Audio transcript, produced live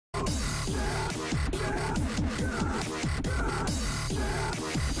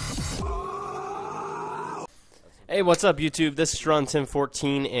Hey, what's up, YouTube? This is Shuran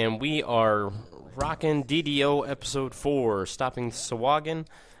 1014, and we are rocking DDO Episode 4, stopping Sawagan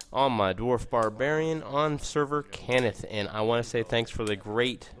on my Dwarf Barbarian on server Kenneth. And I want to say thanks for the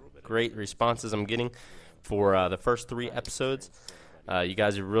great responses I'm getting for the first 3 episodes. You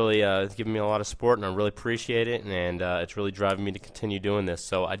guys are really giving me a lot of support, and I really appreciate it, and it's really driving me to continue doing this.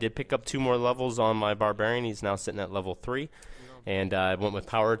 So I did pick up 2 more levels on my Barbarian. He's now sitting at level 3, and I went with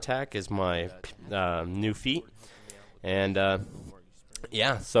Power Attack as my new feat. And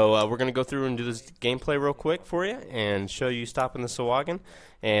yeah, so we're going to go through and do this gameplay real quick for you and show you stopping the Sawagan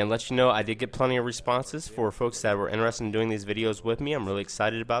and let you know I did get plenty of responses for folks that were interested in doing these videos with me. I'm really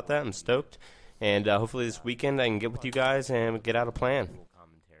excited about that. I'm stoked. And hopefully this weekend I can get with you guys and get out a plan.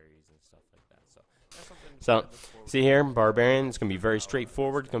 So, see here, Barbarian. It's going to be very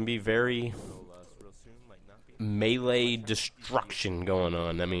straightforward. It's going to be very melee destruction going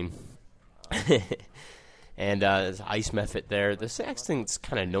on. I mean... And there's an ice method there. This thing's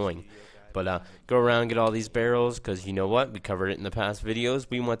kind of annoying. But go around and get all these barrels, because you know what? We covered it in the past videos.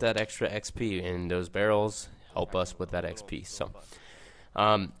 We want that extra XP, and those barrels help us with that XP. So,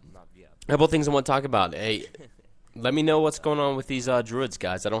 a couple things I want to talk about. Hey, let me know what's going on with these druids,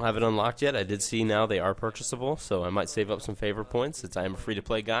 guys. I don't have it unlocked yet. I did see now they are purchasable, so I might save up some favor points since I am a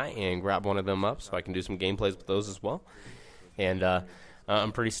free-to-play guy and grab one of them up so I can do some gameplays with those as well. And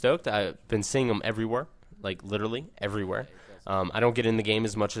I'm pretty stoked. I've been seeing them everywhere. Like, literally everywhere. I don't get in the game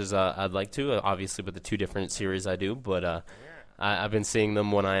as much as I'd like to, obviously with the 2 different series I do, but I've been seeing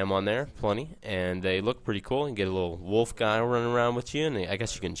them when I am on there, plenty, and they look pretty cool. You get a little wolf guy running around with you, and I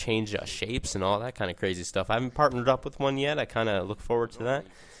guess you can change shapes and all that kind of crazy stuff. I haven't partnered up with one yet. I kind of look forward to that,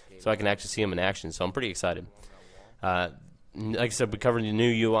 so I can actually see them in action, so I'm pretty excited. Like I said, we covered the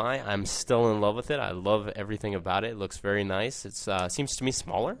new UI. I'm still in love with it. I love everything about it. It looks very nice. It seems to me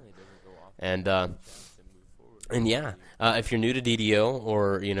smaller, and yeah, if you're new to DDO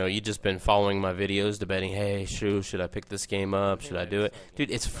or, you know, you've just been following my videos debating, hey, Shu, should I pick this game up? Should I do it?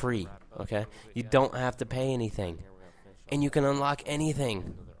 Dude, it's free, okay? You don't have to pay anything. And you can unlock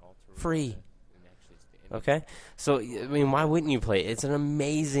anything free, okay? So, I mean, why wouldn't you play it? It's an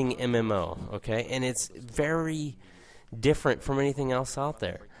amazing MMO, okay? And it's very different from anything else out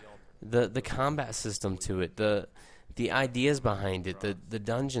there. The combat system to it, the ideas behind it, the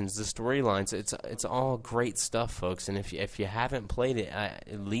dungeons, the storylines, it's all great stuff, folks. And if you haven't played it,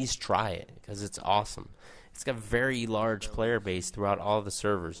 at least try it, because it's awesome. It's got a very large player base throughout all the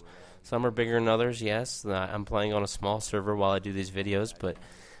servers. Some are bigger than others, yes. I'm playing on a small server while I do these videos, but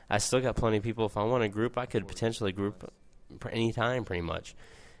I still got plenty of people. If I want to group, I could potentially group any time, pretty much.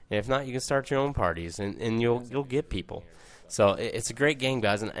 And if not, you can start your own parties, and you'll get people. So it's a great game,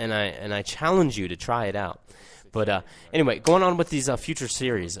 guys, and I challenge you to try it out. But anyway, going on with these future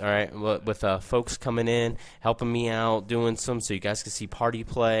series, all right, with folks coming in, helping me out, doing some so you guys can see party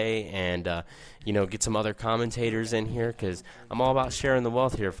play and, you know, get some other commentators in here, because I'm all about sharing the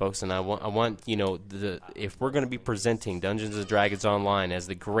wealth here, folks, and I want you know, if we're going to be presenting Dungeons & Dragons Online as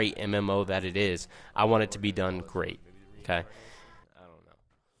the great MMO that it is, I want it to be done great, okay?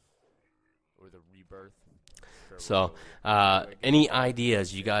 So, any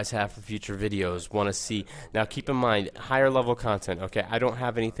ideas you guys have for future videos, want to see. Now, keep in mind, higher level content, okay? I don't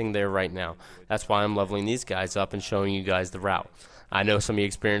have anything there right now. That's why I'm leveling these guys up and showing you guys the route. I know some of you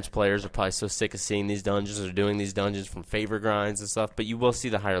experienced players are probably so sick of seeing these dungeons or doing these dungeons from favor grinds and stuff, but you will see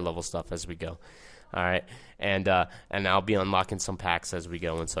the higher level stuff as we go. All right? And I'll be unlocking some packs as we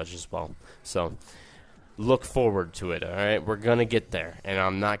go and such as well. So... look forward to it, all right? We're going to get there, and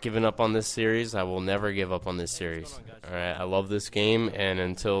I'm not giving up on this series. I will never give up on this series, all right? I love this game, and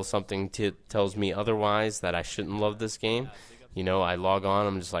until something tells me otherwise that I shouldn't love this game, you know, I log on,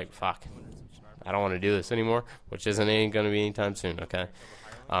 I'm just like, fuck, I don't want to do this anymore, which ain't going to be anytime soon, okay?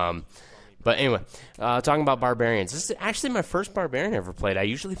 But anyway, talking about Barbarians. This is actually my first Barbarian I ever played. I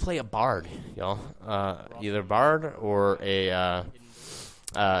usually play a Bard, y'all. Either Bard or a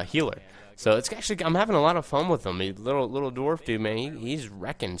healer. So it's actually, I'm having a lot of fun with him. Little dwarf dude, man, he's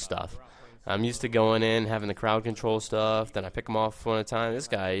wrecking stuff. I'm used to going in, having the crowd control stuff, then I pick him off one at a time. This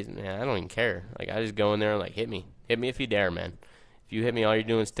guy, man, I don't even care. Like, I just go in there and, like, hit me. Hit me if you dare, man. If you hit me, all you're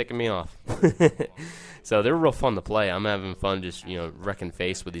doing is ticking me off. So they're real fun to play. I'm having fun just, you know, wrecking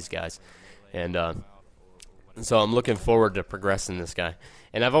face with these guys. And so I'm looking forward to progressing this guy.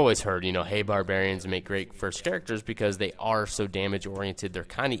 And I've always heard, you know, hey, Barbarians make great first characters because they are so damage-oriented. They're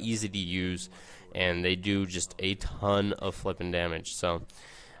kind of easy to use, and they do just a ton of flipping damage. So,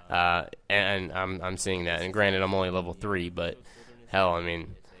 and I'm seeing that. And granted, I'm only level 3, but hell, I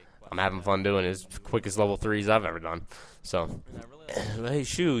mean, I'm having fun doing it. It's the quickest level 3s I've ever done. So, hey,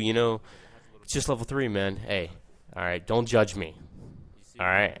 Shu, you know, it's just level 3, man. Hey, All right, don't judge me. All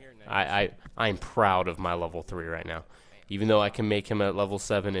right, I'm proud of my level 3 right now, even though I can make him at level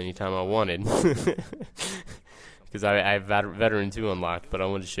 7 anytime I wanted, because I have veteran 2 unlocked. But I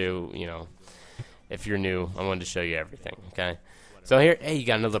wanted to show you, if you're new, I wanted to show you everything. Okay, so here, hey, you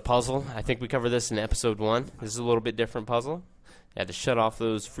got another puzzle. I think we covered this in episode 1. This is a little bit different puzzle. You had to shut off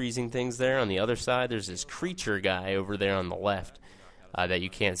those freezing things there. On the other side, there's this creature guy over there on the left that you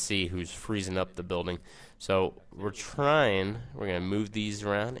can't see, who's freezing up the building. So we're going to move these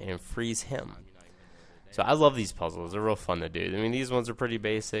around and freeze him. So I love these puzzles. They're real fun to do. I mean, these ones are pretty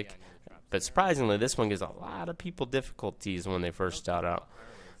basic, but surprisingly, this one gives a lot of people difficulties when they first start out.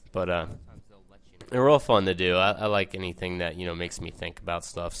 But they're real fun to do. I like anything that, makes me think about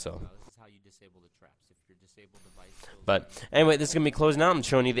stuff, so. But anyway, this is going to be closing out. I'm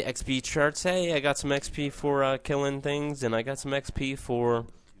showing you the XP charts. Hey, I got some XP for killing things, and I got some XP for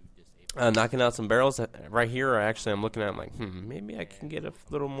knocking out some barrels. Right here, actually, I'm looking at it, I'm like, maybe I can get a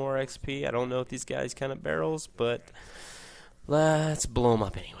little more XP. I don't know if these guys count at barrels, but let's blow them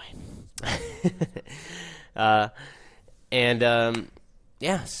up anyway.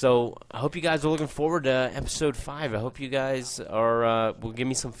 Yeah, so I hope you guys are looking forward to episode 5. I hope you guys will give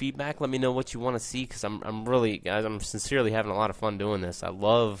me some feedback. Let me know what you want to see, because I'm sincerely having a lot of fun doing this. I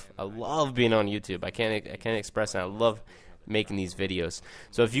love being on YouTube. I can't express it. I love making these videos.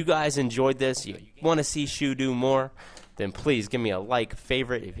 So if you guys enjoyed this, you want to see Shu do more, then please give me a like,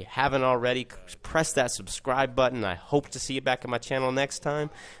 favorite. If you haven't already, press that subscribe button. I hope to see you back on my channel next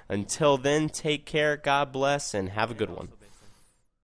time. Until then, take care, God bless, and have a good one.